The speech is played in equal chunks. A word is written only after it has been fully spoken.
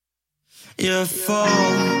You fall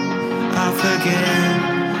off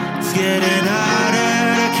again. It's getting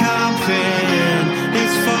harder to comprehend.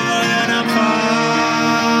 It's falling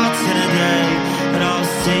apart today. It all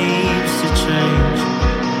seems to change.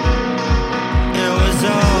 It was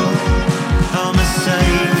all a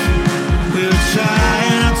mistake. We were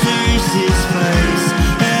trying not to reach this place.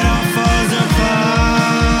 It all falls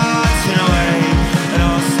apart in a way. It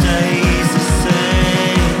all stays the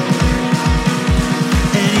same.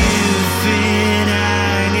 And you've been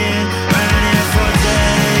hanging around here for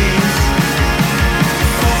days.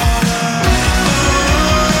 For the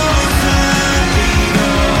altar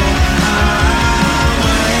ego, I'm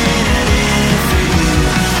waiting here for you.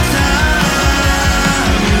 Time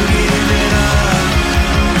you give it up.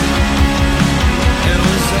 It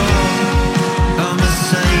was all a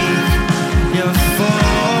mistake. You're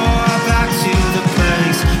far back to the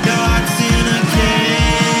place. Your heart's in a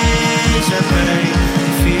cage. I pray the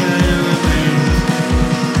feeling remains.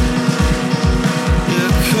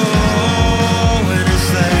 You're cold when it's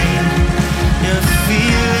late. You're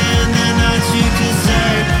feeling the night you could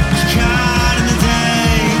say. You're caught in the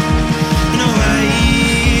day. In a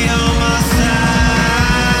way, on my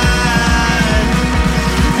side.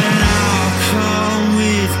 And I'll come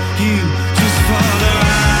with you just for the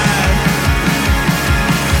ride.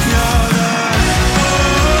 You're the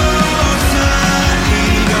alter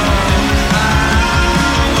ego.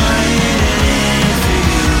 I'm waiting here for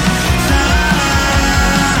you. Time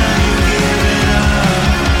you give it up.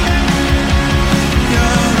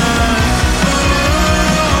 You're the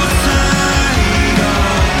alter ego.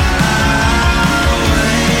 I'm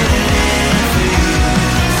waiting here for you.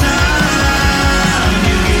 Time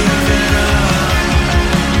you give it up.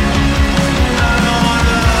 I don't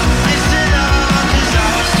wanna listen up 'cause I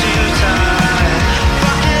was too tired.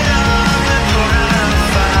 Fuck it up and put out a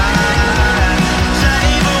fight.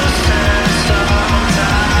 Tables turn sometimes.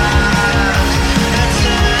 It's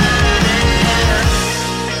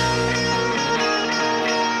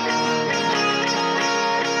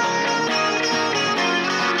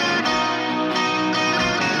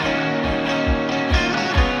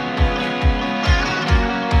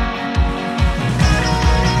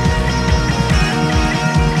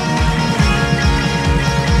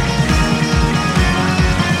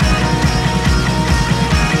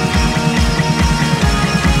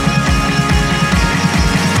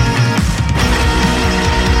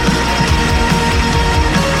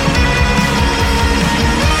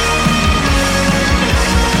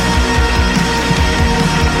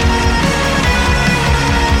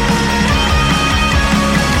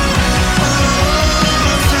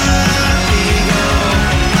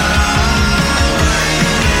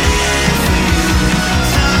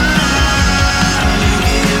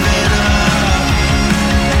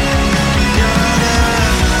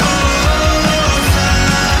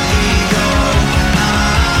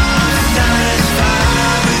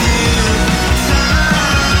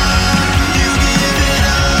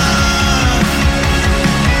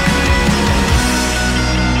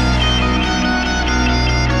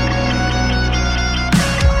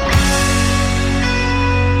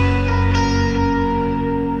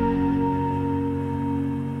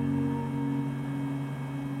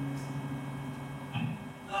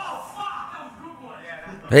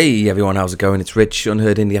Hey everyone, how's it going? It's Rich,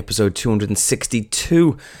 Unheard Indie episode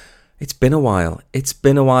 262. It's been a while.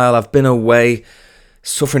 I've been away,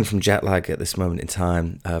 suffering from jet lag at this moment in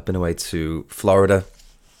time. I've been away to Florida,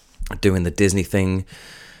 doing the Disney thing.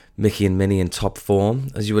 Mickey and Minnie in top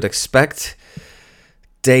form, as you would expect.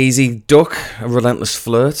 Daisy Duck, a relentless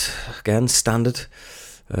flirt, again, standard.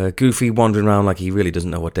 Goofy wandering around like he really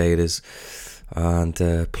doesn't know what day it is.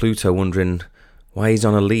 And Pluto wondering why he's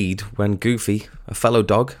on a lead when Goofy, a fellow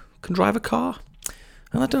dog, can drive a car.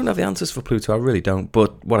 And I don't have the answers for Pluto, I really don't.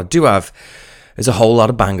 But what I do have is a whole lot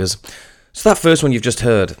of bangers. So that first one you've just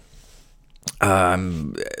heard,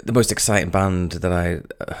 the most exciting band that I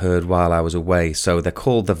heard while I was away. So they're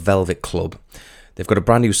called the Velvet Club. They've got a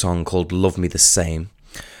brand new song called Love Me The Same.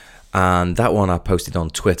 And that one I posted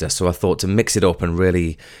on Twitter, so I thought to mix it up and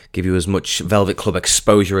really give you as much Velvet Club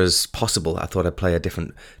exposure as possible, I thought I'd play a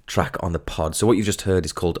different track on the pod. So what you just heard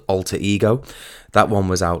is called Alter Ego. That one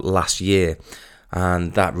was out last year,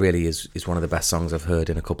 and that really is one of the best songs I've heard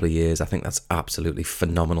in a couple of years. I think that's absolutely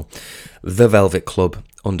phenomenal. The Velvet Club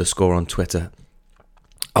 _ on Twitter.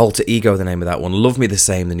 Alter Ego, the name of that one. Love Me The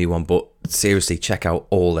Same, the new one, but seriously, check out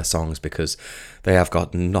all their songs because they have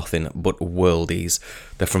got nothing but worldies.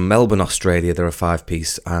 They're from Melbourne, Australia. They're a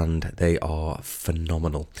 5-piece and they are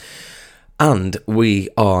phenomenal. And we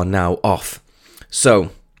are now off.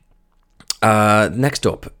 So, next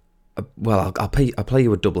up, well, I'll play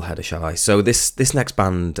you a double header, shall I? So this next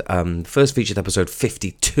band first featured episode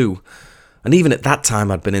 52, and even at that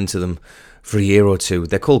time I'd been into them for a year or two.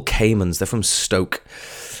 They're called Caymans. They're from Stoke.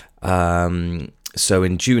 So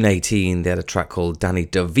in June 18, they had a track called Danny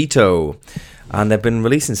DeVito, and they've been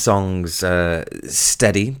releasing songs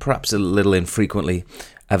steady, perhaps a little infrequently,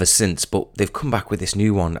 ever since, but they've come back with this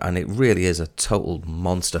new one, and it really is a total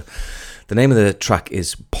monster. The name of the track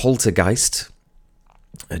is Poltergeist,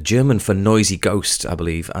 German for noisy ghost, I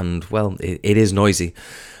believe, and, well, it is noisy,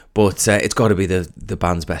 but it's got to be the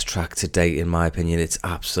band's best track to date, in my opinion. It's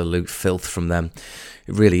absolute filth from them.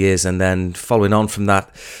 It really is. And then following on from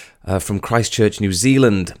that, from Christchurch, New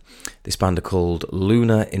Zealand, this band are called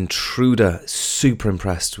Lunar Intruder. Super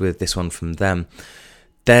impressed with this one from them.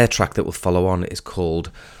 Their track that will follow on is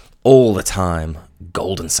called All the Time,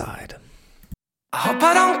 Golden Side. I hope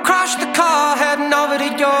I don't crash the car heading over to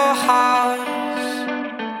your house.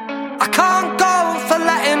 I can't go for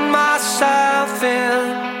letting myself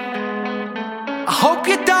in. I hope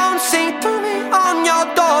you don't see through me on your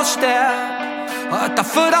doorstep or at the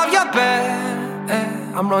foot of your bed.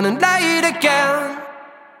 I'm running late again.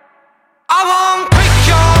 I won't pick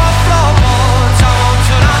your floorboards, I won't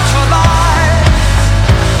turn out your lights.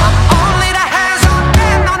 I'm only the hairs on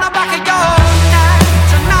end on the back of your neck.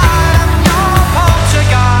 Tonight I'm your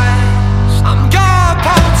poltergeist. I'm your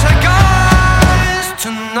poltergeist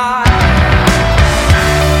tonight.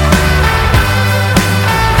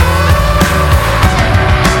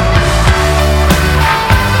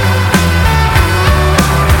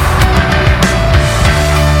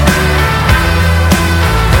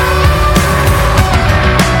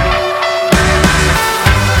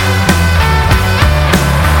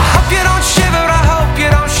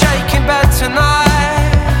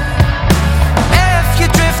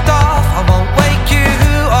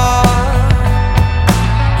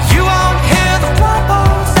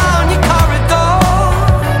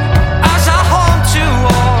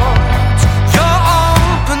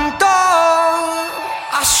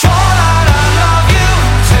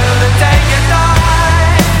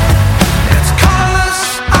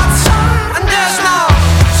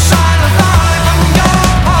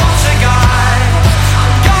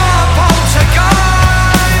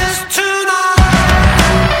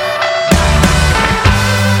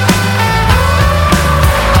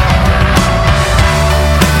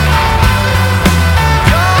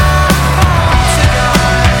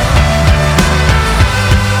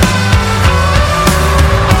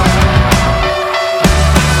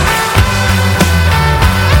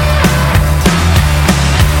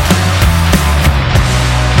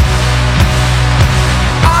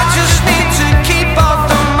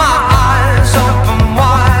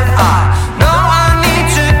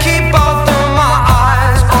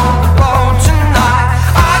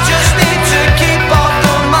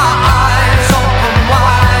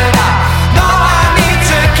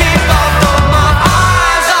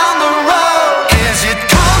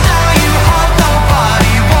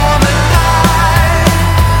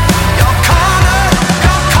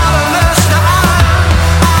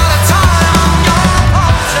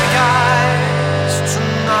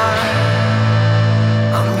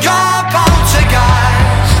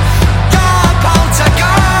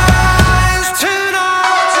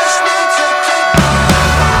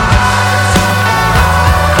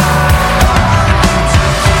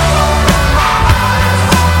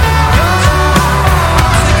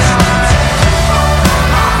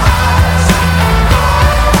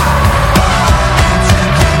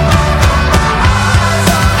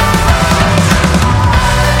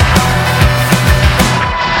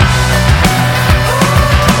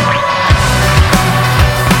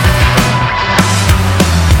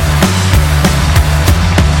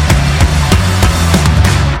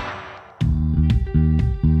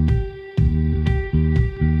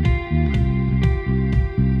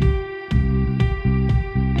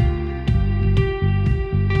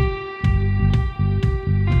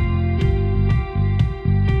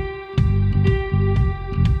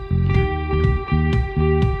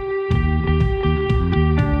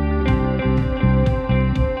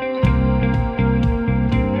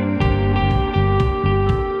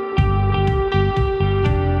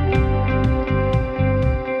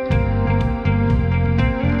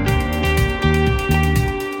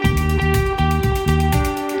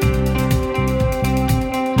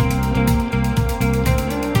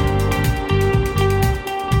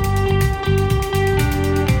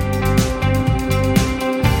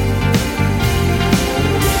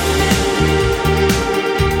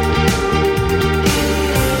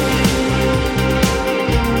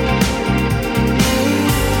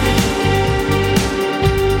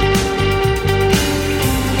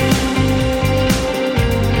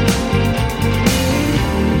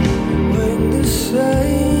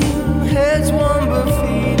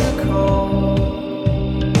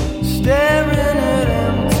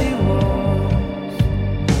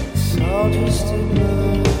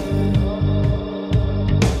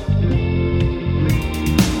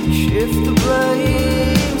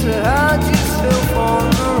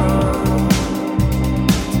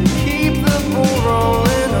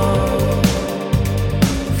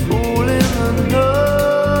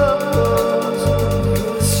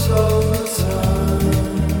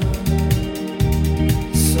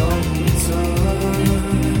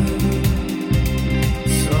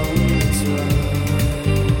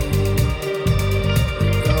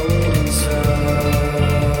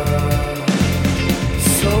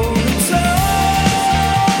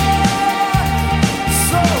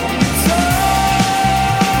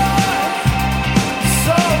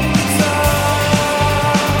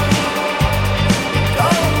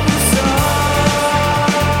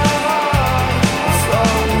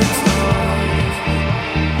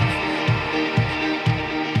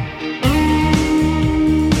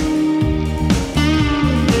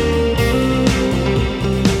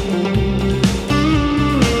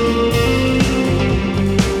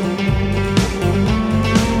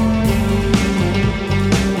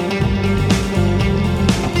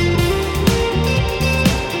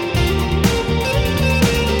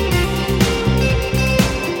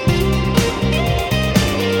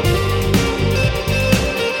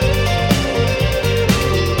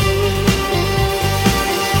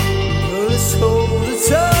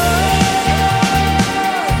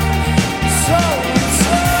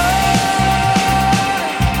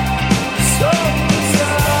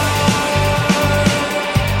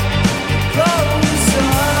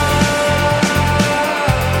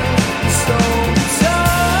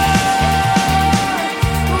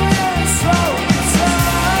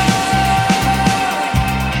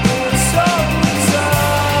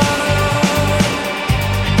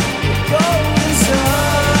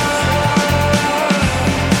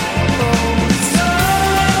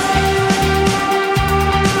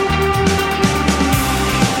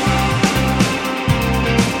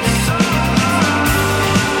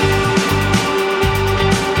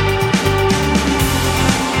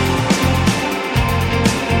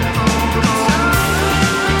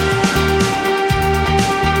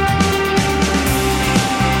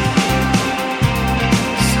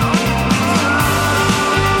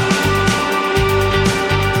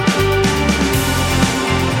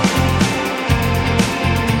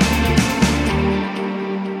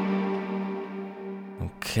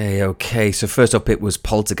 Okay, so first up it was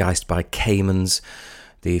Poltergeist by Caymans.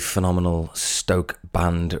 The phenomenal Stoke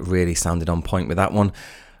band really sounded on point with that one.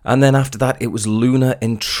 And then after that it was Lunar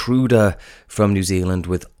Intruder from New Zealand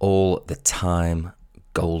with All the Time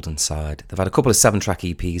Golden Side. They've had a couple of 7-track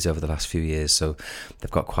EPs over the last few years, so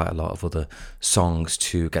they've got quite a lot of other songs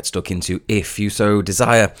to get stuck into if you so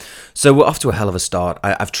desire. So we're off to a hell of a start.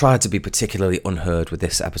 I've tried to be particularly unheard with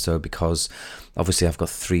this episode because obviously I've got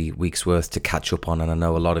 3 weeks worth to catch up on, and I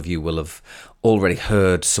know a lot of you will have already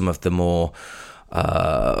heard some of the more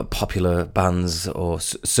popular bands, or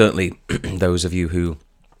certainly those of you who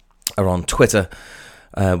are on Twitter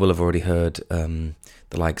will have already heard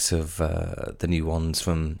the likes of the new ones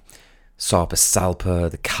from Sarpa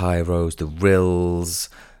Salpa, the Kairos, the Rills,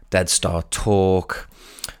 Dead Star Talk.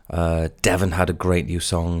 Devon had a great new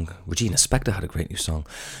song. Regina Spektor had a great new song.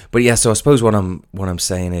 But yeah, so I suppose what I'm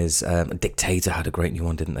saying is Dictator had a great new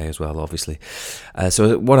one, didn't they, as well, obviously.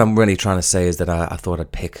 So what I'm really trying to say is that I thought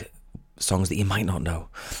I'd pick songs that you might not know,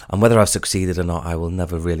 and whether I've succeeded or not I will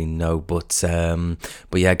never really know, but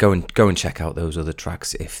yeah, go and check out those other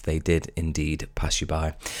tracks if they did indeed pass you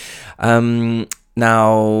by.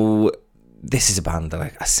 Now this is a band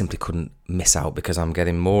that I simply couldn't miss out because I'm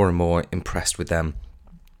getting more and more impressed with them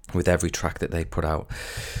with every track that they put out.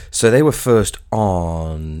 So they were first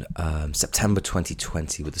on September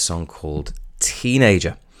 2020 with a song called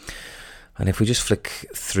Teenager, and if we just flick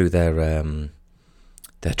through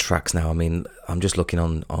their tracks now, I mean, I'm just looking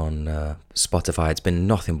on Spotify. It's been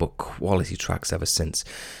nothing but quality tracks ever since.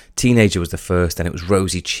 Teenager was the first, then it was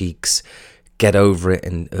Rosy Cheeks, Get Over It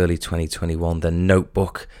in early 2021, then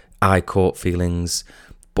Notebook, I Caught Feelings,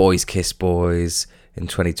 Boys Kiss Boys in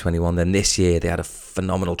 2021. Then this year they had a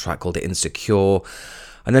phenomenal track called Insecure,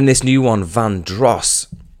 and then this new one, Van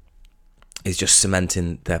Dross, is just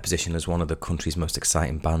cementing their position as one of the country's most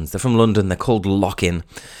exciting bands. They're from London, they're called Lock In.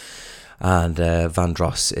 And Van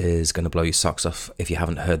Dross is going to blow your socks off if you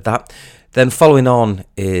haven't heard that. Then following on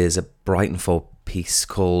is a Brighton folk piece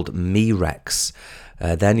called Me Rex.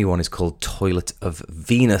 Their new one is called Toilet of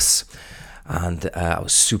Venus. And I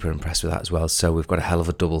was super impressed with that as well. So we've got a hell of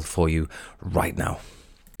a double for you right now.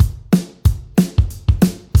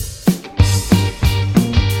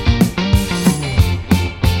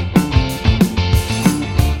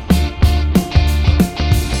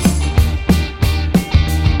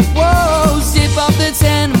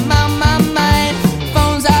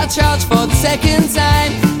 charge for the second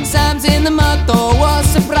time. Sam's in the mud though, what a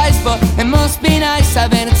surprise. But it must be nice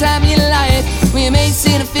having a time in your life. We mates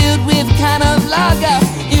in a field with a can of lager,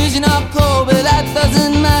 using up coal, but that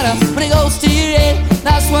doesn't matter. When it goes to your head,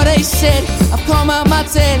 that's what they said. I've come out my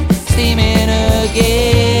tent, steaming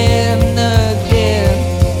again, again,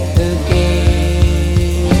 again.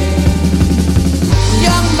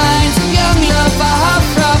 Young minds, young love, a hot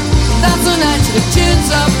rock. Dance all night to the tunes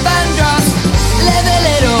of Bandros. Live a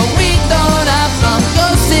little, we don't have long. Go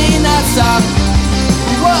sing that song.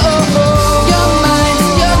 Whoa, young minds,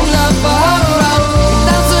 young love, a hot rock.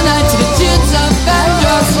 Dance all night to the tunes of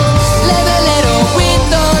Bandros. Live a little, we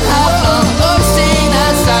don't have long. Go sing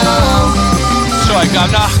that song. Sorry,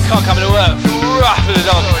 Governor, can't come into work. Rough with the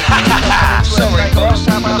dog. Sorry, boss.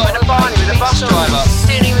 I got in a barney with a bus driver.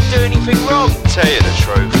 Didn't even do anything wrong. Tell you the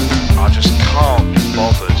truth, I just can't be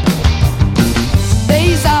bothered.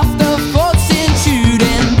 Days after thoughts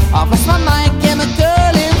intruding, I've lost my mind,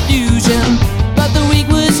 chemical infusion. But the week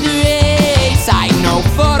was great. I know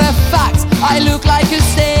for a fact I look like a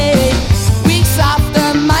steak. Weeks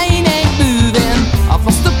after mine ain't moving, I've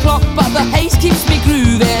lost the plot but the haze keeps me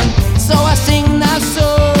grooving. So I sing that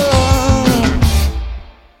song.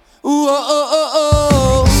 Ooh, oh, oh, oh,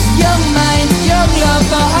 oh. Young mind, young love,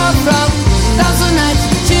 a hot rock. Dance all night to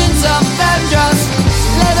the tunes of Bandros.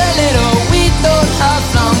 Live a little, we don't have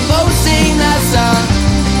long. Go sing that song.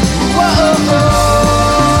 Whoa, oh, oh.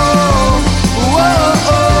 Whoa,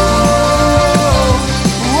 oh, oh.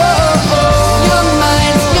 Whoa, oh. Young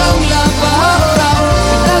minds, young love, a hot rock.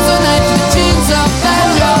 Dance all night to the tunes of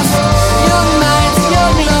Bandros. Young minds,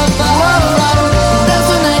 young love, a hot rock. Dance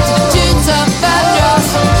all night to the tunes of Bandros.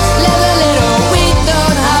 Live a little, we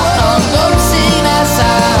don't have long. Go sing that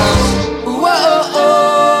song. Whoa, oh.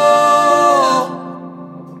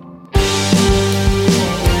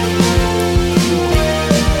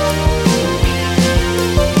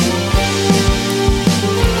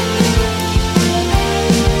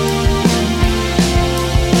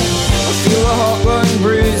 I feel a hot glowing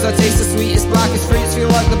bruise, I taste the sweetest, blackest fruits. Feel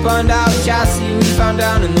like the burned out chassis we found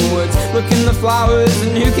down in the woods. Look in the flowers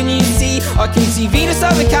and who can you see? I can see Venus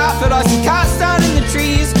of a cat, but I see cats down in the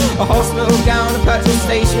trees. A hospital gown, a petrol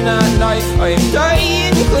station at night. I am dirty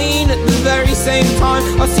and clean at the very same time.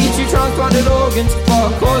 I see two transplanted organs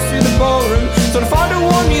far across through the ballroom. So to find a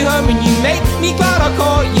warm new home and you make me glad I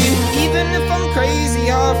caught you. Even if I'm crazy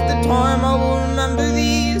half the time, I will remember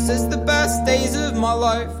these as the best days of my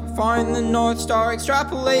life. Find the North Star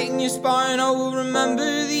extrapolating your spine. I will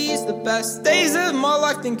remember these, the best days of my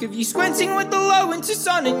life. Think of you squinting with the low winter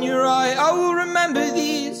sun in your eye. I will remember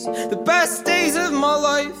these, the best days of my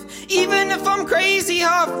life. Even if I'm crazy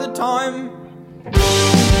half the time.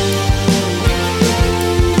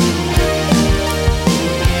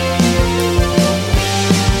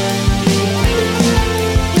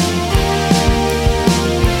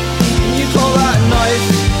 You call that a knife?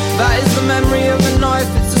 That is the memory of a knife.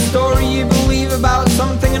 It's a story you believe about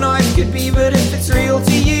something a knife could be. But if it's real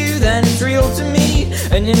to you, then it's real to me.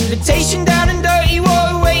 An invitation down and dirty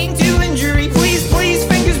water waiting to injury. Please, please,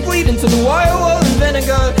 fingers bleed into the wire oil and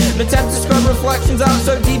vinegar. An attempt to scrub reflections out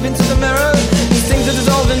so deep into the mirror. These things are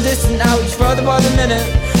dissolving distant now, each further by the minute.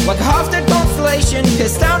 Like a half-dead constellation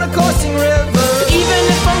pissed down a coursing river. Even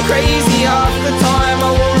if I'm crazy half the time,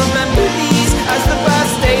 I will remember these as the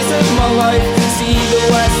best days of my life. See the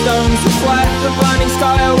west stones reflect the burning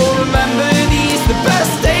sky. I will remember these, the best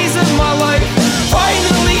days of my life.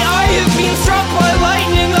 Finally I have been struck by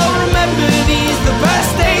lightning. I'll remember these, the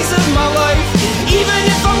best days of my life. Even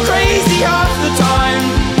if I'm crazy half the time.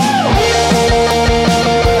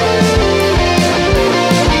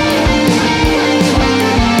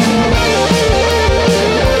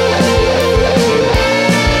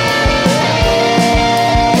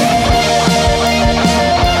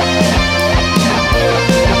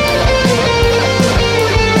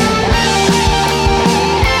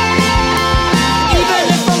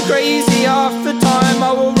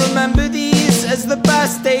 The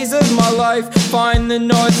best days of my life. Find the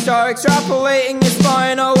North Star extrapolating your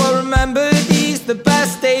spine. I will remember these, the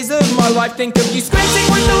best days of my life. Think of you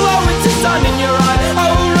squinting with the low winter sun in your eye.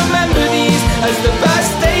 I will remember these as the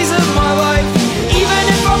best days of my life. Even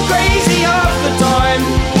if I'm crazy half the time.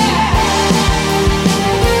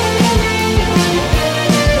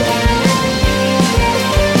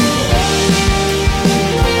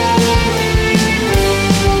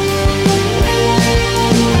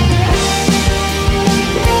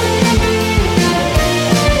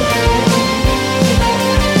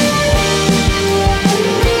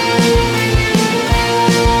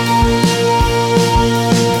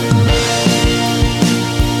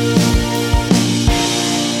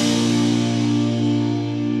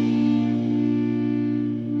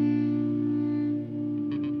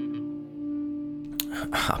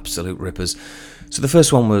 absolute rippers. So the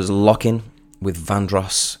first one was Lock-In with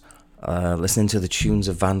Vandross. Listening to the tunes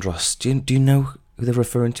of Vandross. Do you know who they're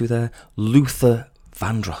referring to there? Luther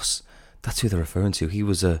Vandross. That's who they're referring to. He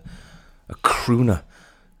was a crooner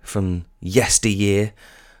from yesteryear.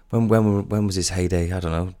 When was his heyday? I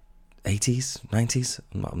don't know. 80s? 90s?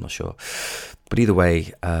 I'm not sure. But either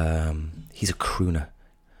way, he's a crooner.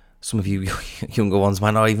 Some of you younger ones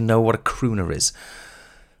might not even know what a crooner is.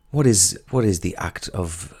 What is the act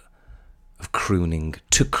of crooning?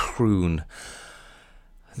 To croon.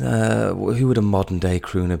 Who would a modern day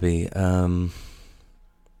crooner be?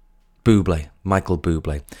 Bublé, Michael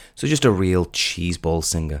Bublé. So just a real cheeseball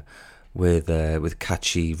singer with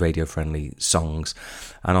catchy radio friendly songs,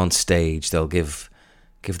 and on stage they'll give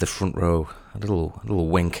the front row a little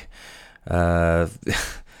wink. I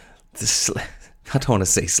don't want to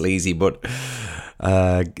say sleazy, but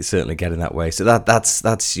certainly getting that way. So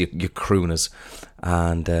that's your crooners.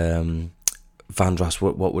 And Vandross,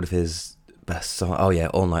 what would have his best song? Oh yeah,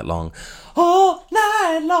 All Night Long. All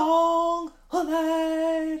night long, all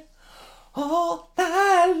night, all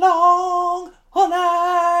night long, all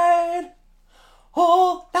night,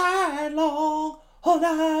 all night long, all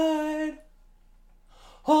night.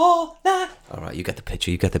 All right, you get the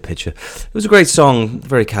picture. It was a great song,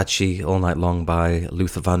 very catchy, All Night Long by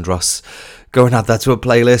Luther Vandross. Go and add that to a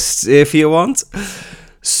playlist if you want.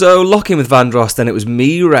 So, Lock-In with Vandross, then it was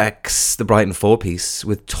Me-Rex, the Brighton 4-piece,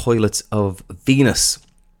 with Toilet of Venus.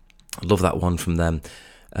 I love that one from them.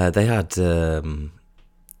 They had an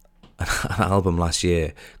album last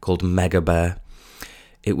year called Mega Bear.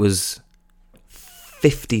 It was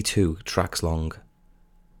 52 tracks long.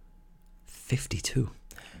 52.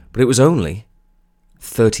 But it was only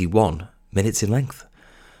 31 minutes in length.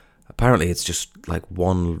 Apparently it's just like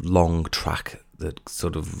one long track that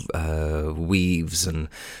sort of weaves and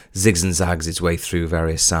zigs and zags its way through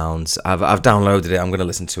various sounds. I've downloaded it. I'm going to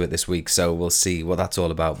listen to it this week, so we'll see what that's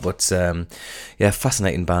all about. But yeah,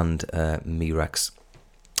 fascinating band, Me-Rex.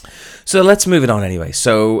 So let's move it on anyway.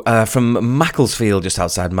 So from Macclesfield, just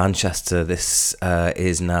outside Manchester, this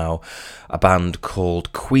is now a band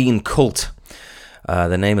called Queen Cult.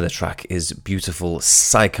 The name of the track is Beautiful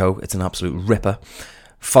Psycho. It's an absolute ripper.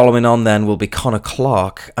 Following on then will be Connor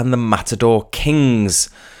Clark and the Matador Kings.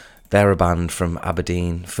 They're a band from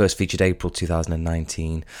Aberdeen, first featured April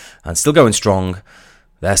 2019, and still going strong.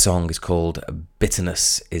 Their song is called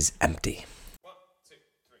Bitterness is Empty.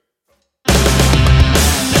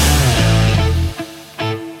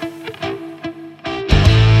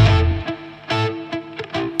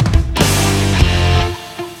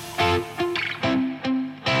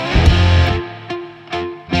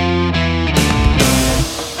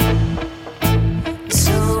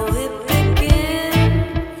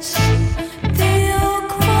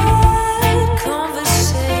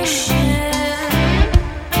 Conversation.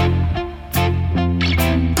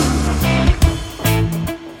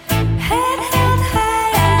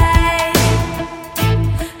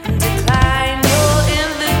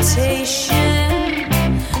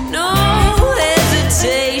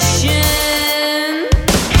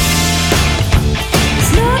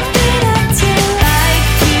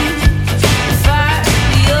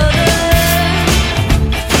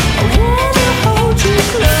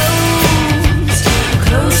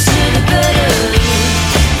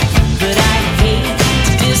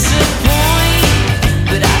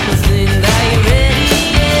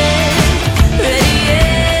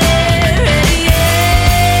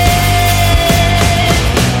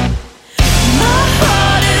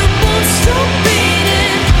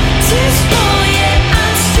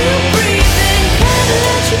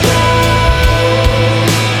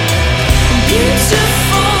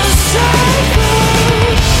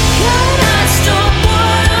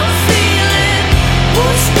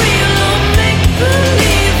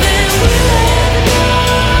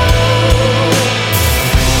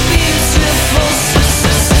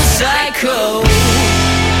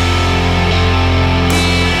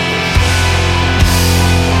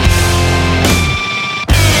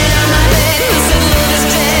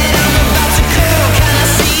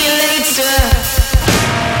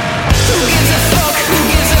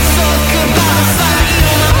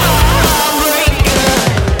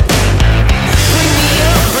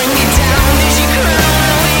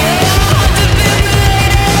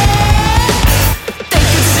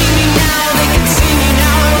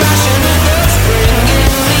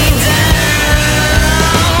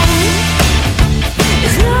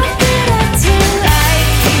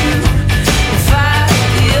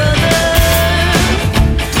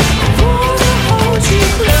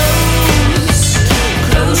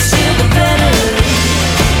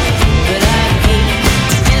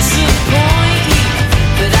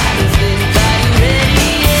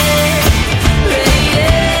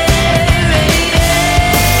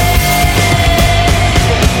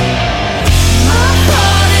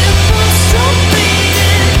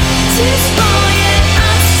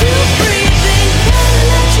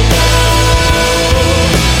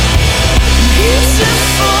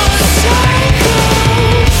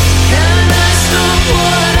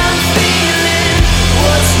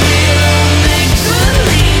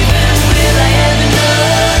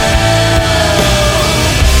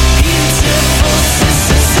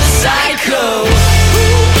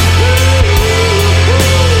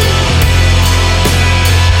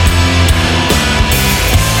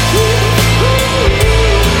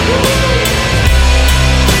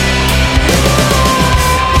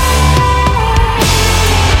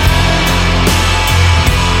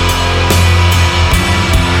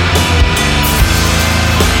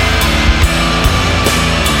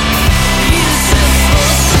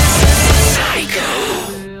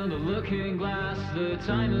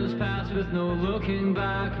 no looking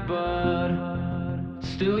back, but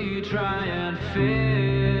still you try and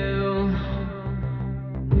fail.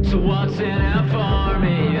 So what's in it for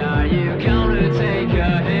me? Are you gonna take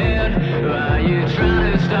a hit? Are you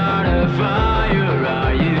trying to start a fire?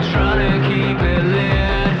 Are you trying to keep it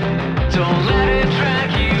lit? Don't let it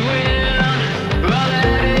drag you in, or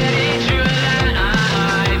let it eat you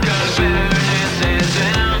alive. 'Cause bitterness is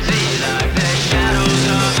empty like the shadows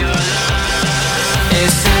of your life.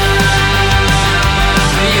 It's time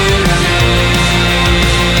for you to leave,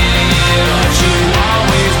 but you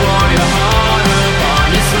always wore your heart up on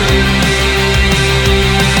your sleeve.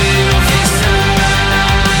 It's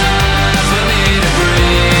time for me to breathe.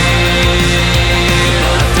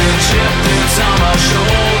 Let the chip that's on my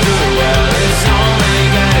shoulder, well, it's only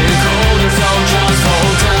getting colder, so just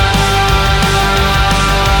hold tight.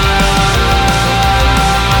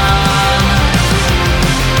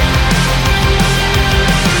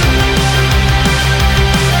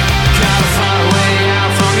 Gotta find a way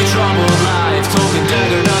out from your troubled life. Token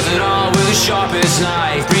dagger does it all with the sharpest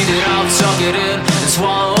knife. Breathe it out, suck it in, and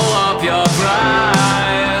swallow up your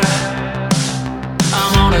pride.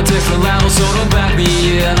 I'm on a different level, so don't back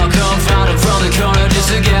me in. I'll come fighting from the corner just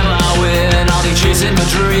to get my win. I'll be chasing my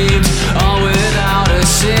dreams, all without a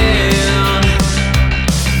sin.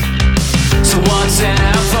 So what's in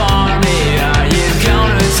it for me? Are you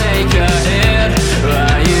gonna take a hit?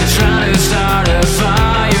 Are you trying to start a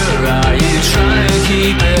fire? Are you trying to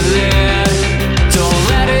keep it lit? Don't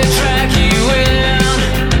let it drag you in,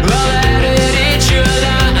 or let it eat you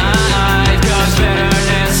alive. 'Cause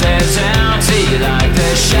bitterness is empty like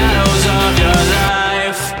the shadows of your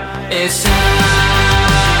life. It's time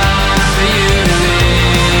for you to leave,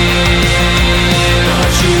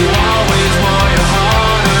 but you always wore your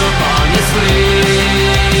heart up on your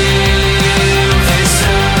sleeve. It's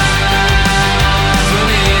time for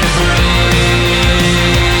me to breathe.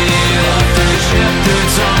 Let the chip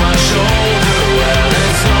that's on my shoulder, well,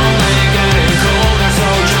 it's only getting colder, so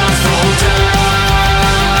just hold tight.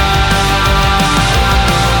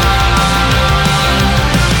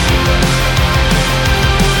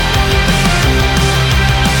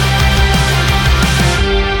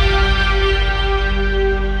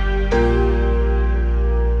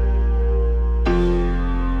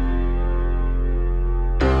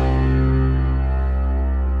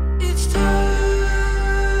 It's time.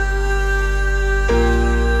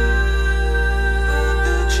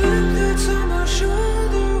 The chip that's on my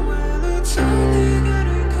shoulder, well, it's only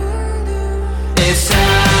getting colder. It's time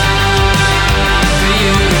for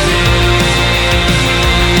you to leave,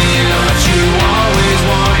 but you always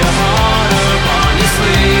wore your heart up on your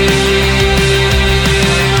sleeve.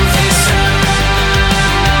 It's time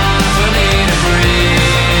for me to breathe.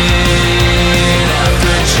 Let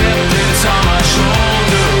the chip that's on my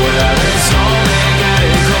shoulder, well, it's only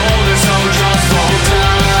getting colder, so just hold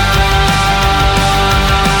tight.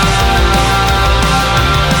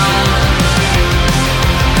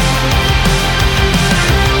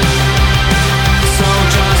 So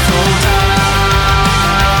just hold tight.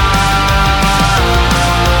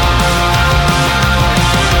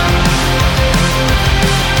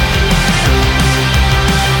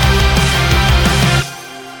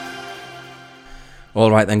 All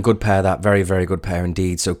right then, good pair that. Very, very good pair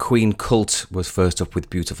indeed. So Queen Cult was first up with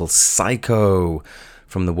beautiful Psycho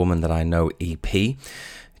from the Woman That I Know EP.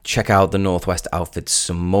 Check out the Northwest Outfits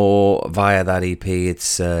some more via that EP.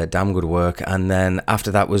 It's damn good work. And then after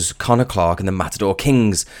that was Connor Clark and the Matador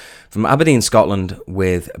Kings from Aberdeen, Scotland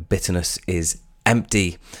with Bitterness Is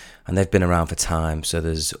Empty. And they've been around for time, so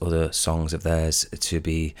there's other songs of theirs to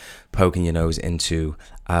be poking your nose into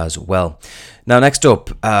as well. Now, next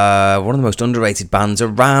up, one of the most underrated bands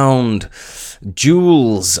around.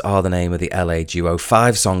 Jules are the name of the LA duo.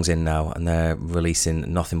 5 songs in now, and they're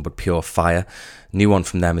releasing nothing but pure fire. New one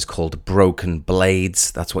from them is called Broken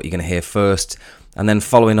Blades. That's what you're going to hear first. And then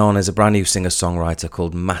following on is a brand new singer-songwriter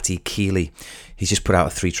called Matty Keeley. He's just put out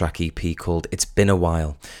a 3-track EP called It's Been a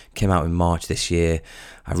While. Came out in March this year.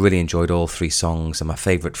 I really enjoyed all 3 songs, and my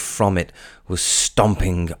favourite from it was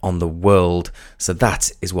Stomping on the World. So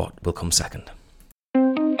that is what will come second.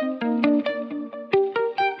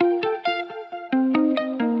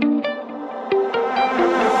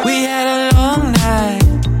 We had a long night,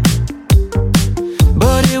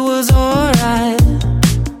 but it was alright.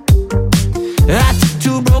 I took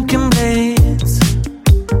 2 broken blades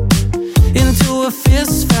into a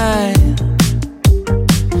fist fight.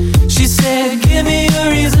 She said, give me a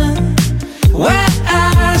reason why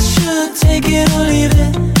I should take it or leave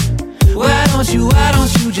it. Why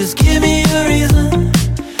don't you just give me a reason?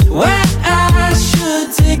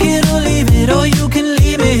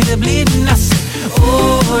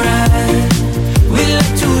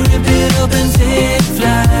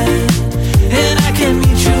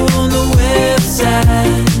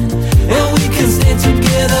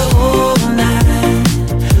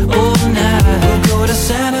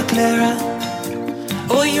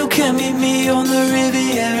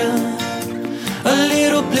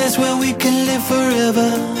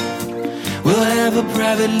 we'll have a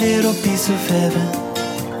private little piece of heaven.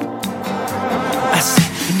 I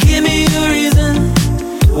said, give me a reason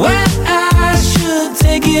why I should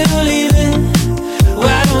take it or leave it.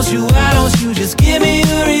 Why don't you just give me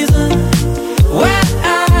a reason why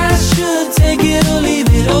I should take it or leave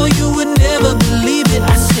it? Oh, you would never believe it.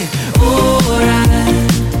 I said, alright,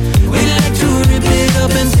 we like to rip it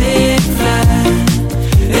up and take flight,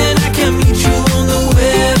 and I can meet you on the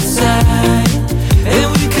website,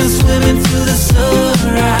 and we can swim into the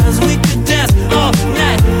sunrise. We could dance all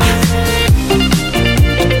night.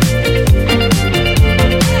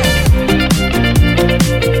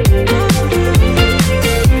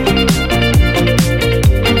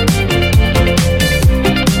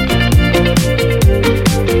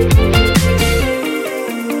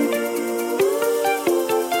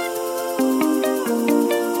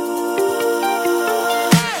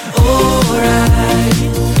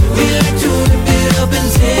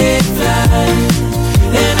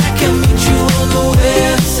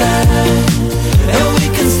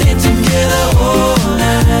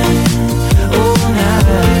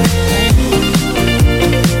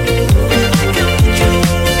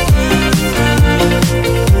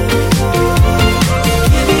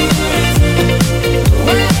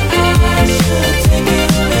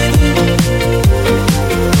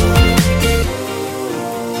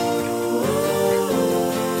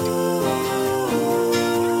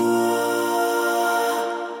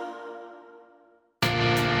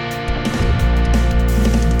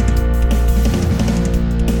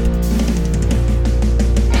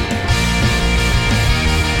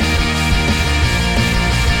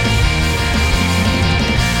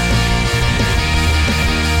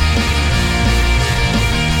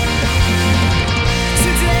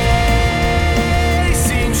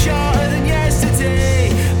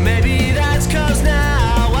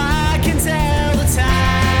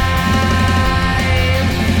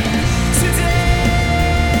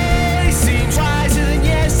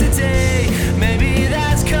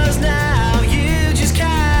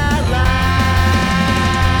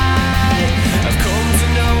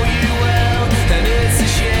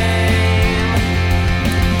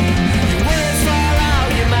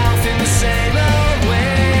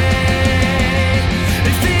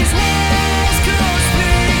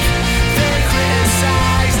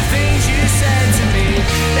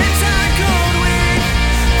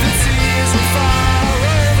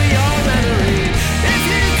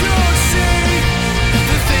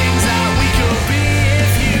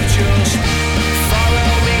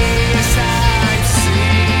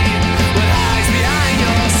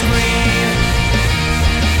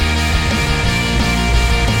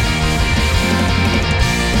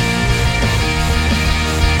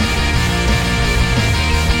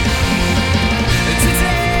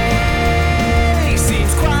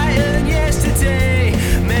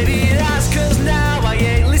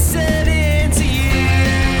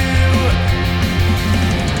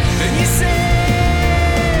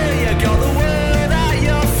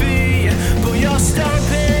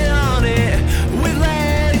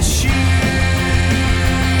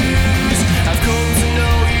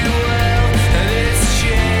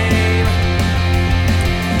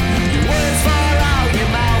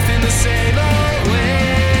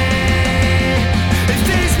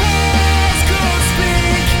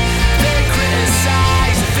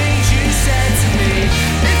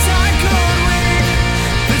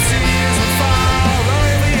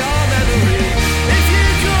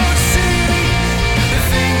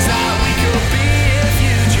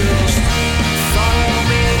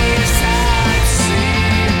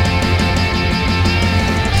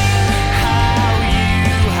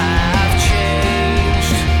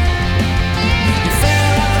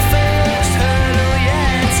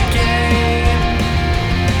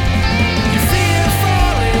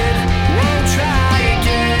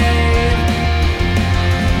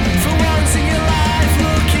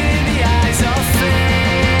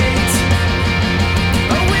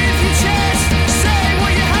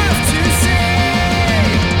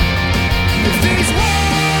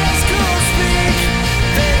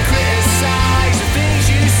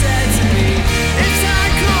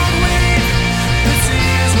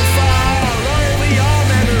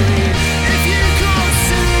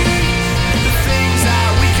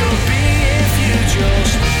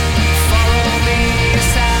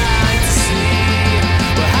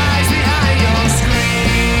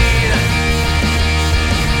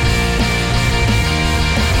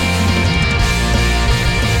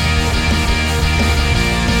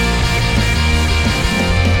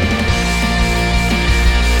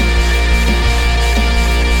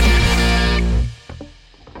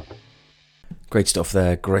 Great stuff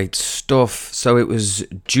there, great stuff. So it was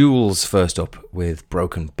Jules first up with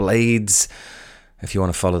Broken Blades. If you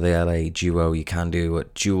want to follow the LA duo, you can do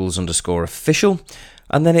at Jules_official.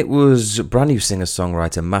 And then it was brand new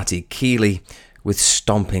singer-songwriter Matty Keeley with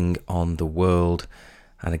Stomping on the World.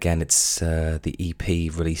 And again, it's the EP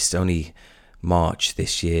released only March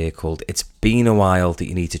this year called It's Been a While that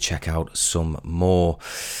you need to check out some more.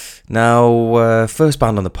 Now, first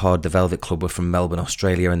band on the pod, The Velvet Club, were from Melbourne,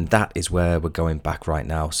 Australia, and that is where we're going back right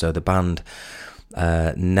now. So the band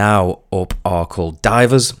now up are called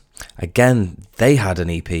Divers. Again, they had an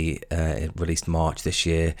EP released March this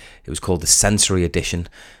year. It was called the Sensory Edition.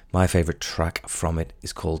 My favourite track from it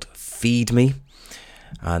is called Feed Me.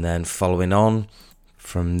 And then following on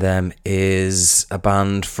from them is a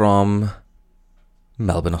band from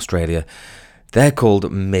Melbourne, Australia. They're called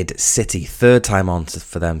Mid City. Third time on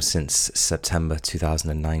for them since September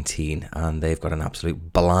 2019. And they've got an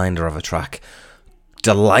absolute blinder of a track,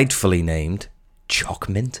 delightfully named Choc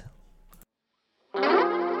Mint.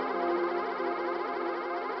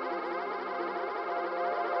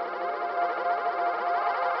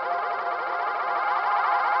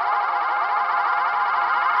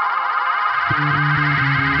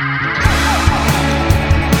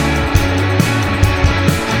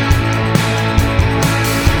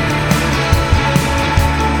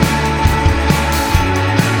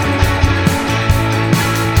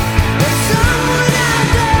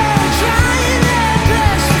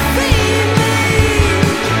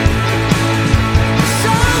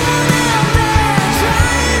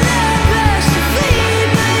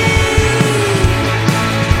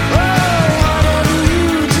 Oh, what are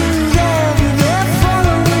you to love?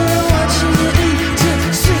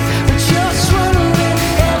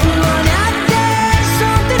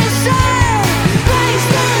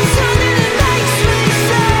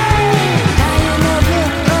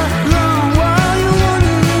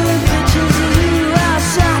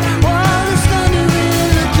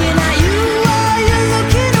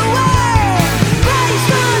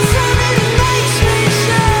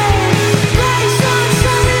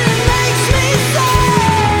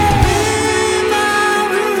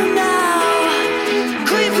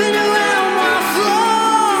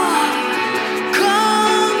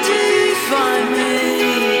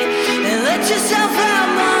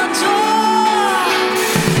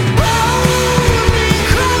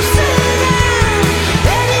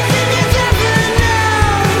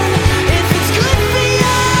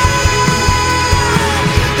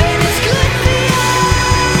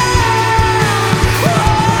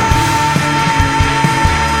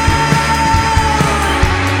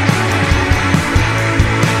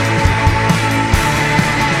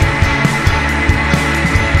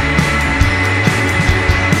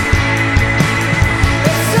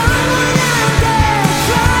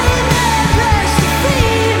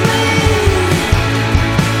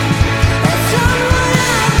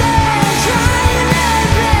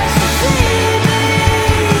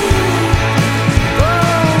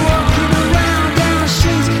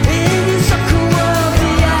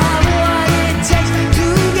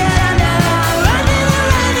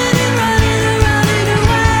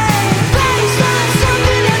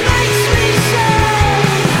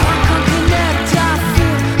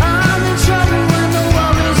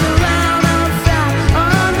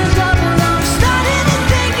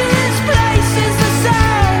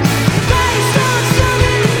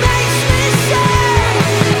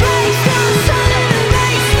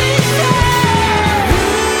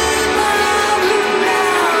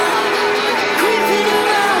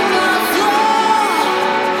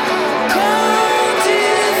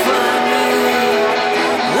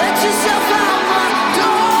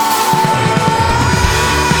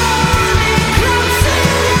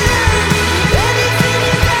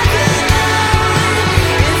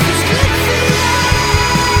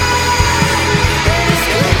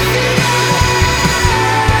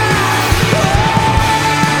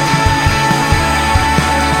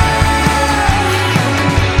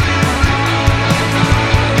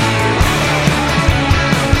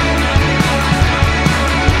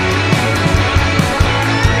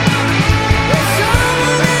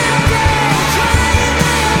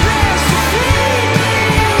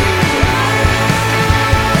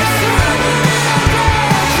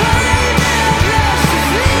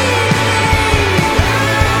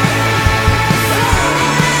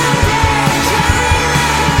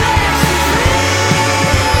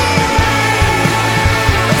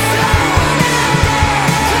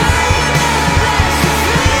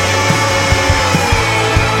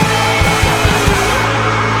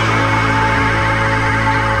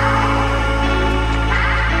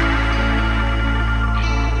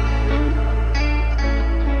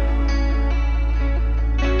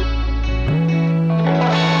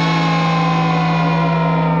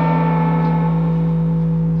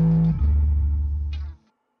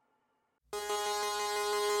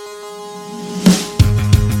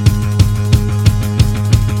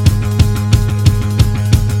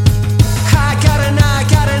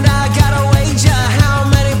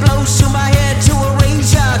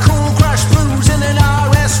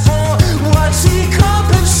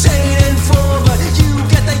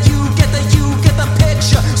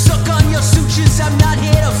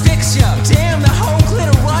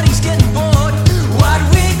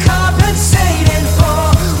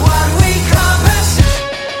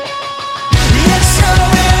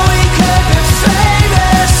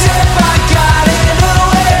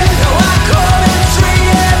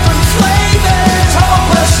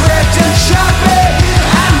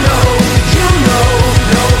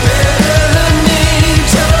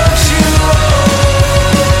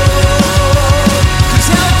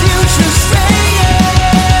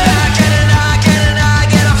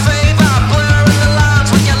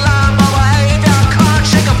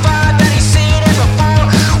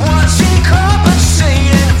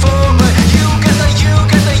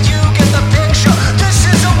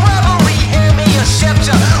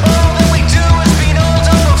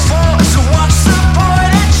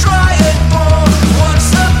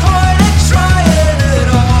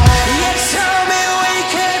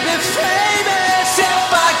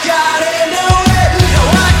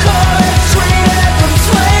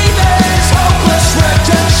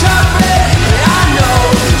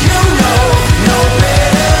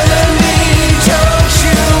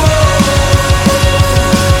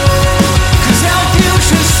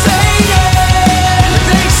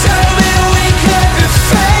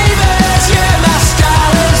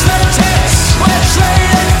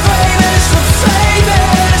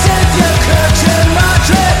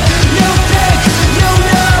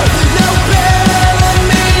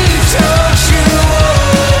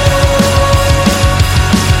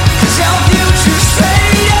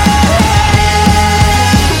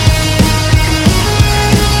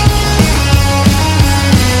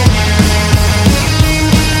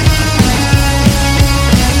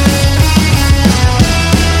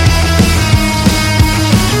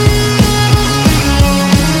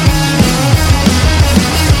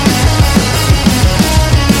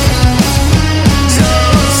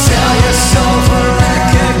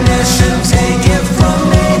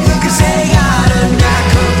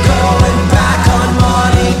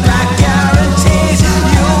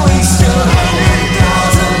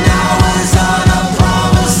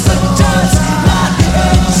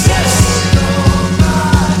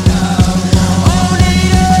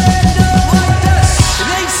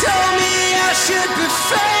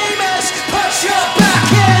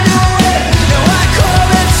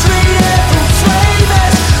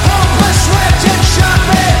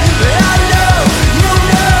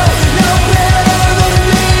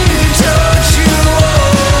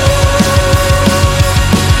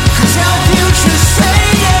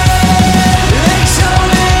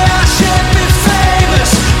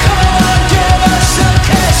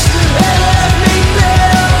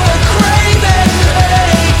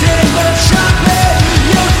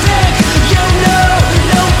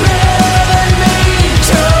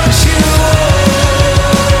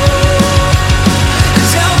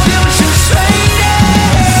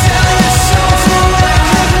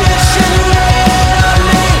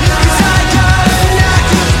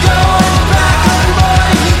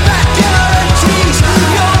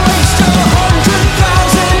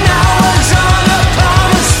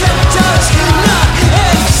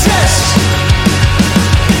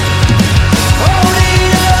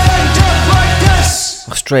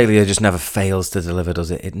 Australia just never fails to deliver, does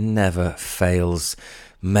it? It never fails.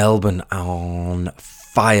 Melbourne on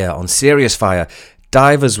fire, on serious fire.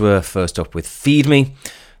 Divers were first up with Feed Me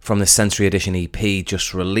from the Sensory Edition EP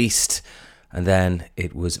just released. And then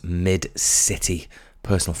it was Mid-City.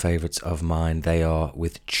 Personal favourites of mine. They are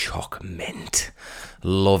with Choc Mint.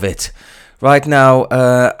 Love it. Right now,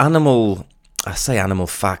 animal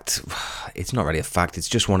fact. It's not really a fact. It's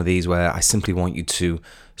just one of these where I simply want you to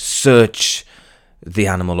search the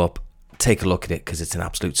animal up. Take a look at it because it's an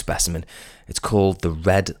absolute specimen. It's called the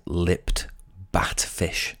red-lipped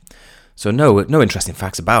batfish. So no interesting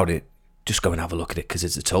facts about it. Just go and have a look at it because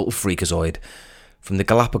it's a total freakazoid. From the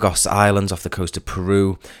Galapagos Islands off the coast of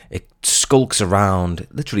Peru, it skulks around,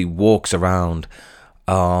 literally walks around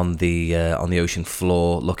on the ocean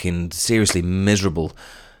floor, looking seriously miserable,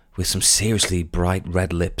 with some seriously bright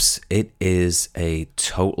red lips. It is a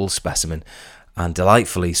total specimen, and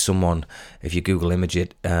delightfully, someone, if you Google image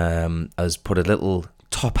it, has put a little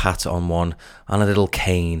top hat on one and a little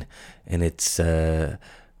cane in its,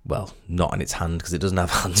 well, not in its hand because it doesn't have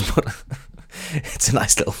hands, but it's a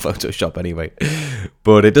nice little Photoshop anyway.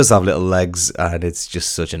 But it does have little legs, and it's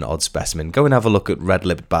just such an odd specimen. Go and have a look at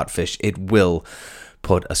red-lipped batfish. It will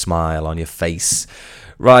put a smile on your face.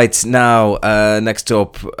 Right, now, next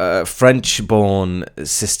up, French-born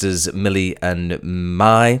sisters Millie and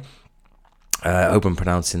Mai. I hope I'm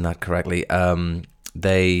pronouncing that correctly.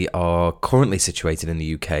 They are currently situated in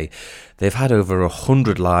the UK. They've had over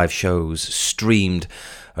 100 live shows streamed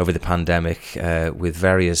over the pandemic with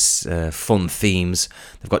various fun themes.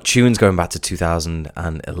 They've got tunes going back to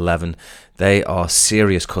 2011. They are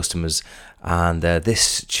serious customers, and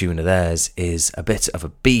this tune of theirs is a bit of a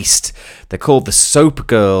beast. They're called the Soap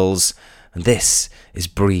Girls, and this is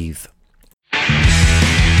Breathe.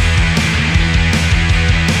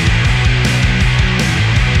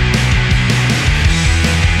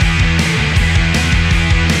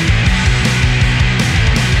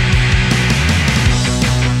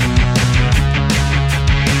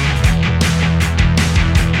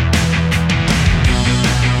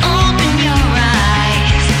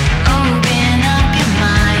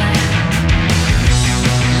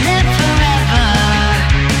 Live forever,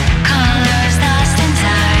 colors lost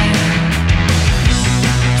inside.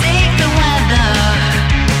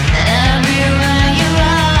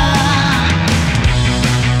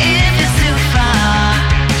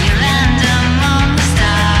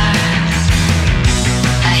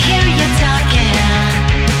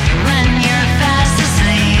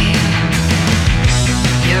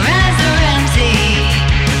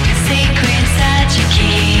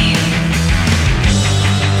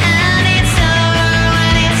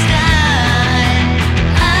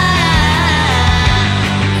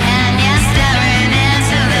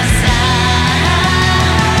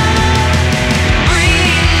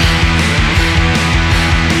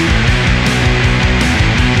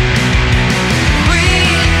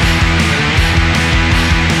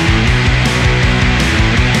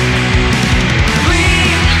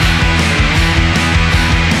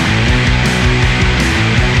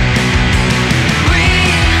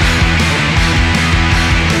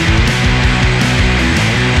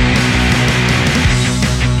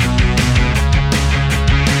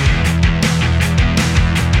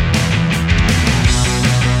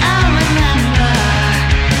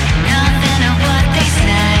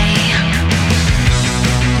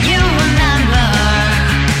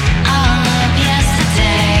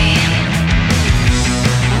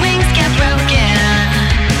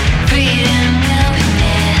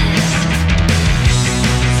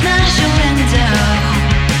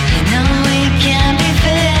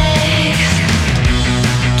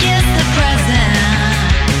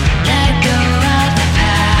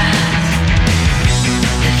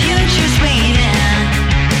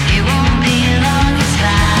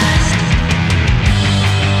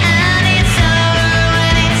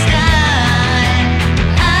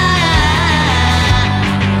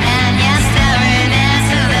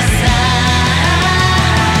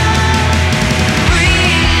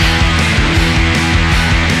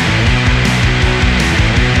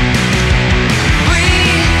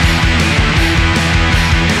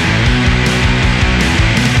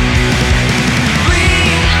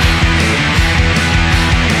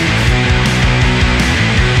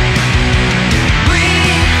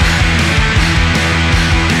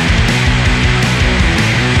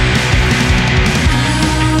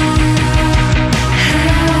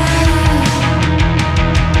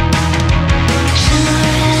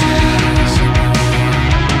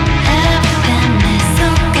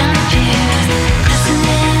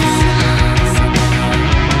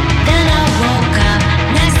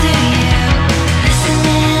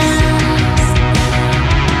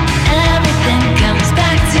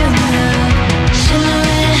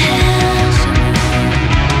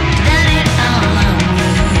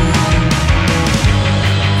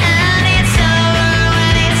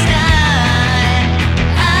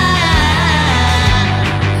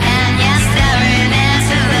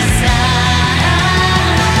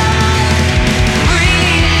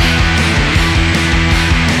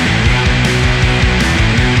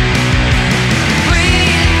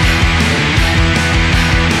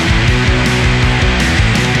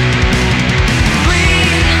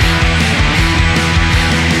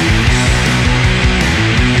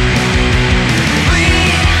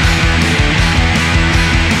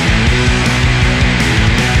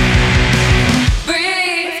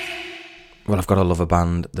 Well, I've got to love a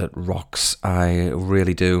band that rocks. I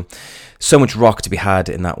really do. So much rock to be had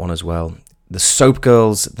in that one as well. The Soap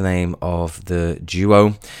Girls, the name of the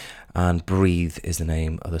duo, and Breathe is the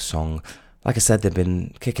name of the song. Like I said, they've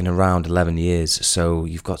been kicking around 11 years, so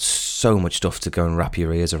you've got so much stuff to go and wrap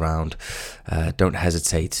your ears around. Don't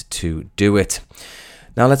hesitate to do it.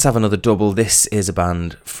 Now let's have another double. This is a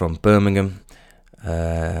band from Birmingham.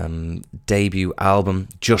 Debut album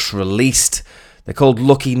just released. They're called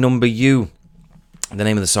Lucky Number You. The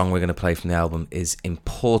name of the song we're going to play from the album is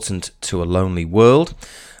Important to a Lonely World.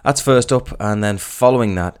 That's first up, and then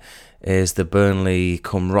following that is the Burnley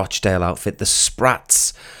cum Rochdale outfit, the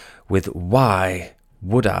Sprats, with Why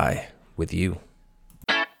Would I With You.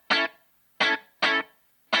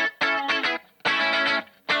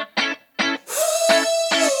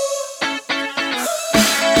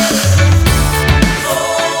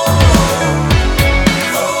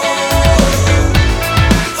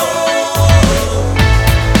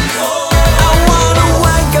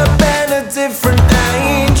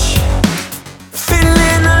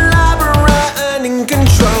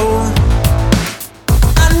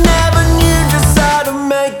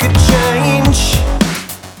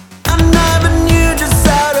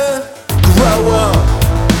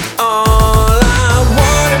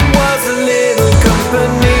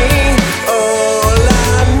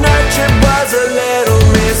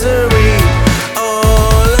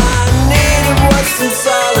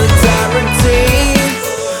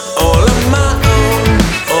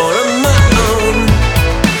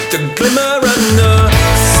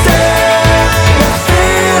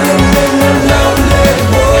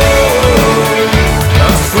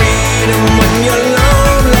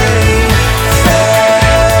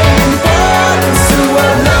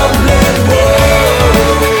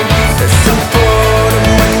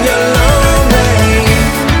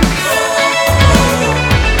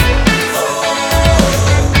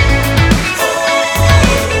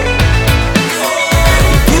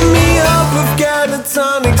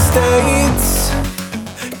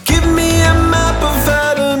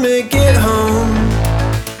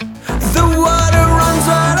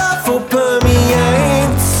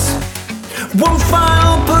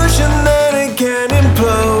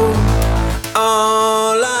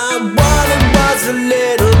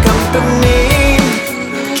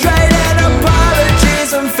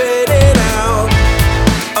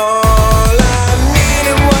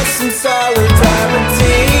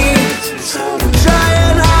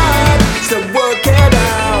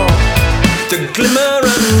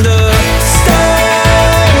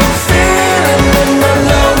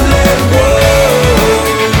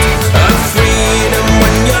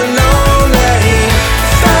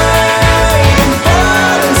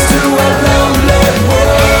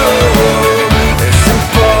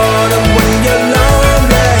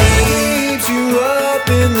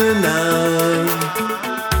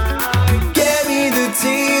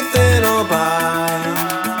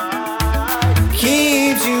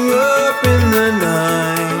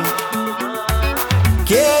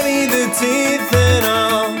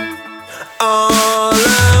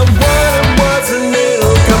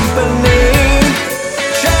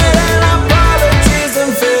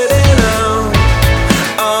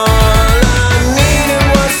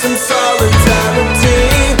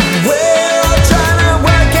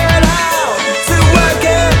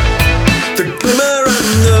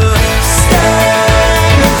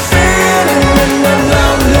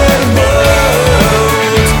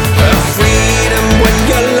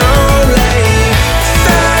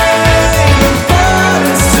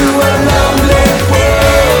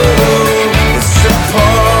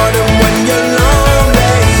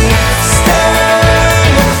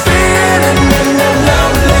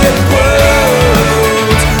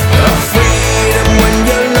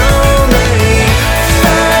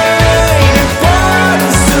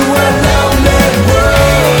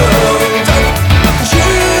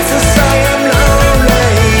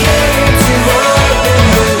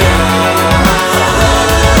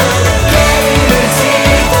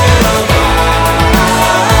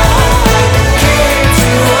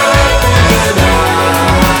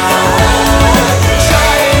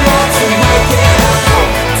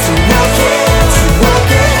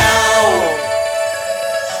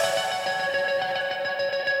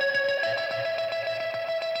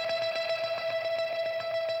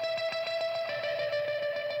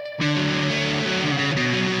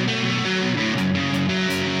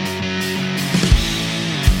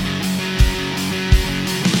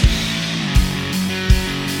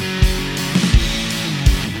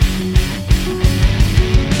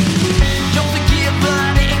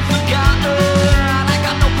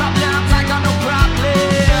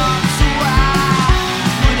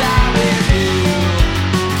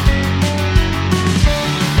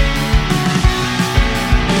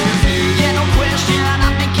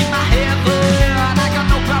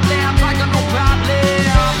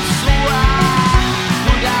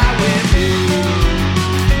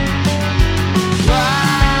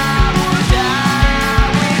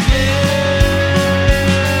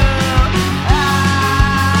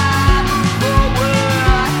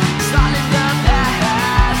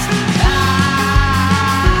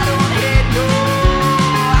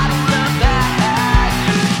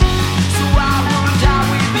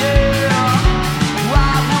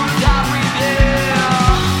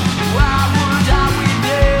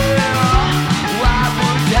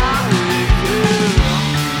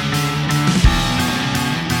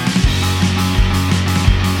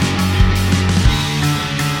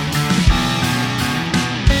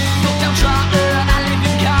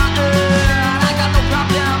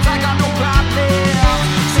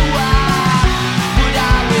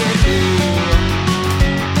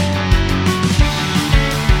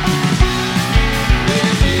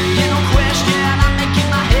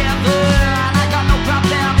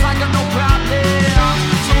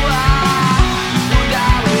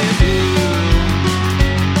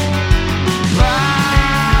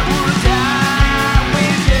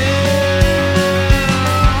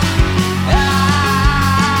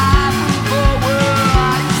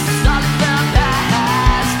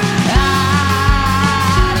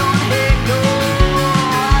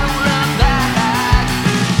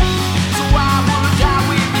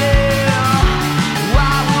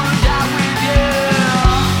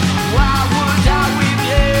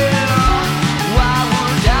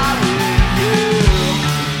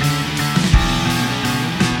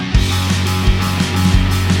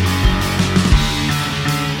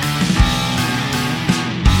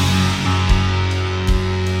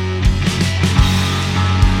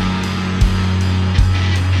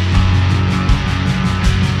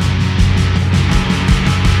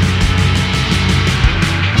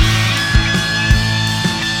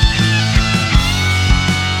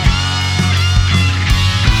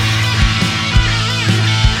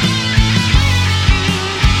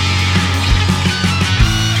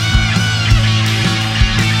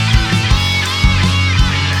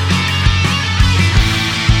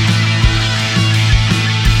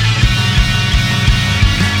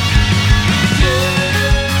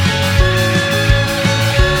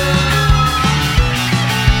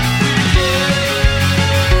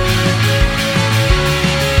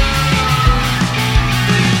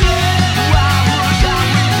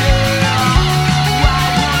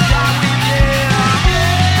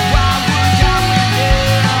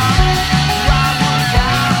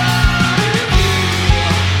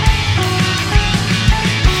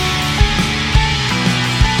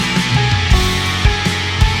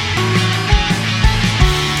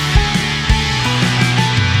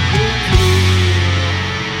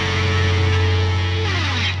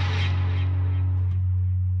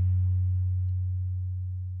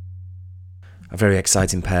 A very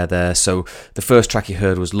exciting pair there. So the first track you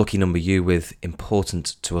heard was Lucky Number You with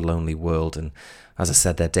Important to a Lonely World. And as I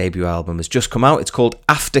said, their debut album has just come out. It's called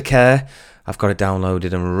Aftercare. I've got it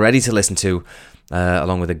downloaded and ready to listen to,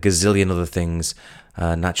 along with a gazillion other things.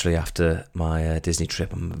 Naturally, after my Disney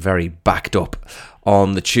trip, I'm very backed up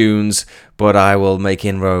on the tunes, but I will make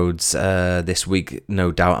inroads this week,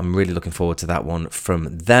 no doubt. I'm really looking forward to that one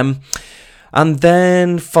from them. And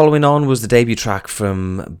then following on was the debut track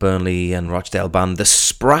from Burnley and Rochdale band The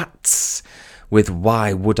Sprats with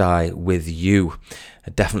Why Would I With You.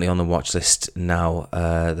 Definitely on the watch list now.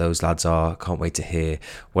 Those lads are. Can't wait to hear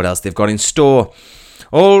what else they've got in store.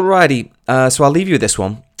 Alrighty, so I'll leave you with this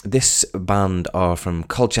one. This band are from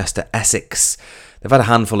Colchester, Essex. They've had a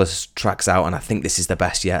handful of tracks out, and I think this is the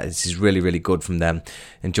best yet. This is really, really good from them.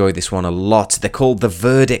 Enjoyed this one a lot. They're called The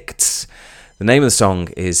Verdicts. The name of the song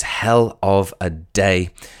is Hell of a Day,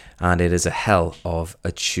 and it is a hell of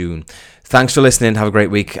a tune. Thanks for listening. Have a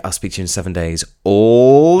great week. I'll speak to you in 7 days.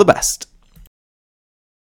 All the best.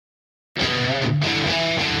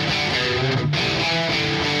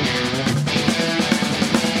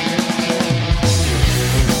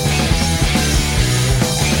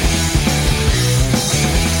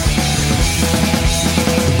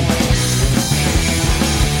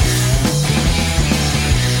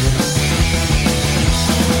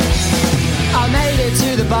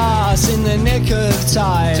 In the nick of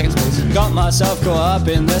time, got myself caught up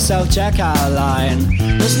in the self-checkout line.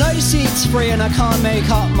 There's no seats free and I can't make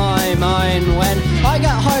up my mind. When I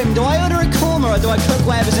get home, do I order a korma or do I cook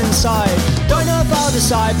whatever's inside? Don't know if I'll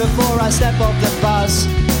decide before I step off the bus.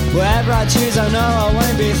 Wherever I choose, I know I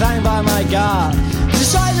won't be thanked by my gut.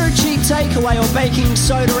 It's either a cheap takeaway or baking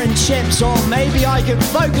soda and chips, or maybe I could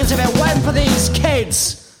focus if it went for these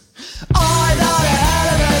kids. I've had a hell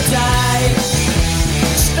of a day.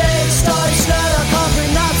 Start slow, I can't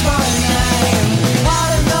pronounce my name. I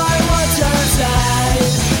don't know what to say,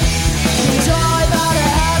 'cause I've had a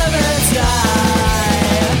hell of a day.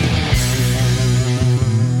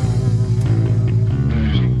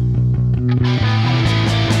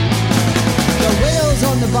 The wheels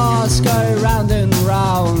on the bus go round and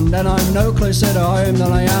round, and I'm no closer to home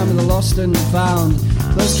than I am with the lost and found.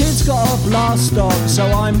 Those kids got off last stop, so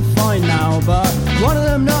I'm fine now, but one of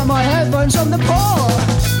them knocked my headphones on the port.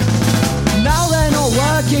 Now they're not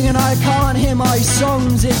working and I can't hear my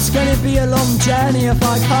songs. It's gonna be a long journey if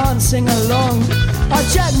I can't sing along. I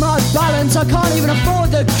check my balance, I can't even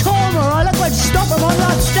afford the korma. I look like stop them on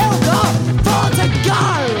that, still got far to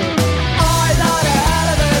go.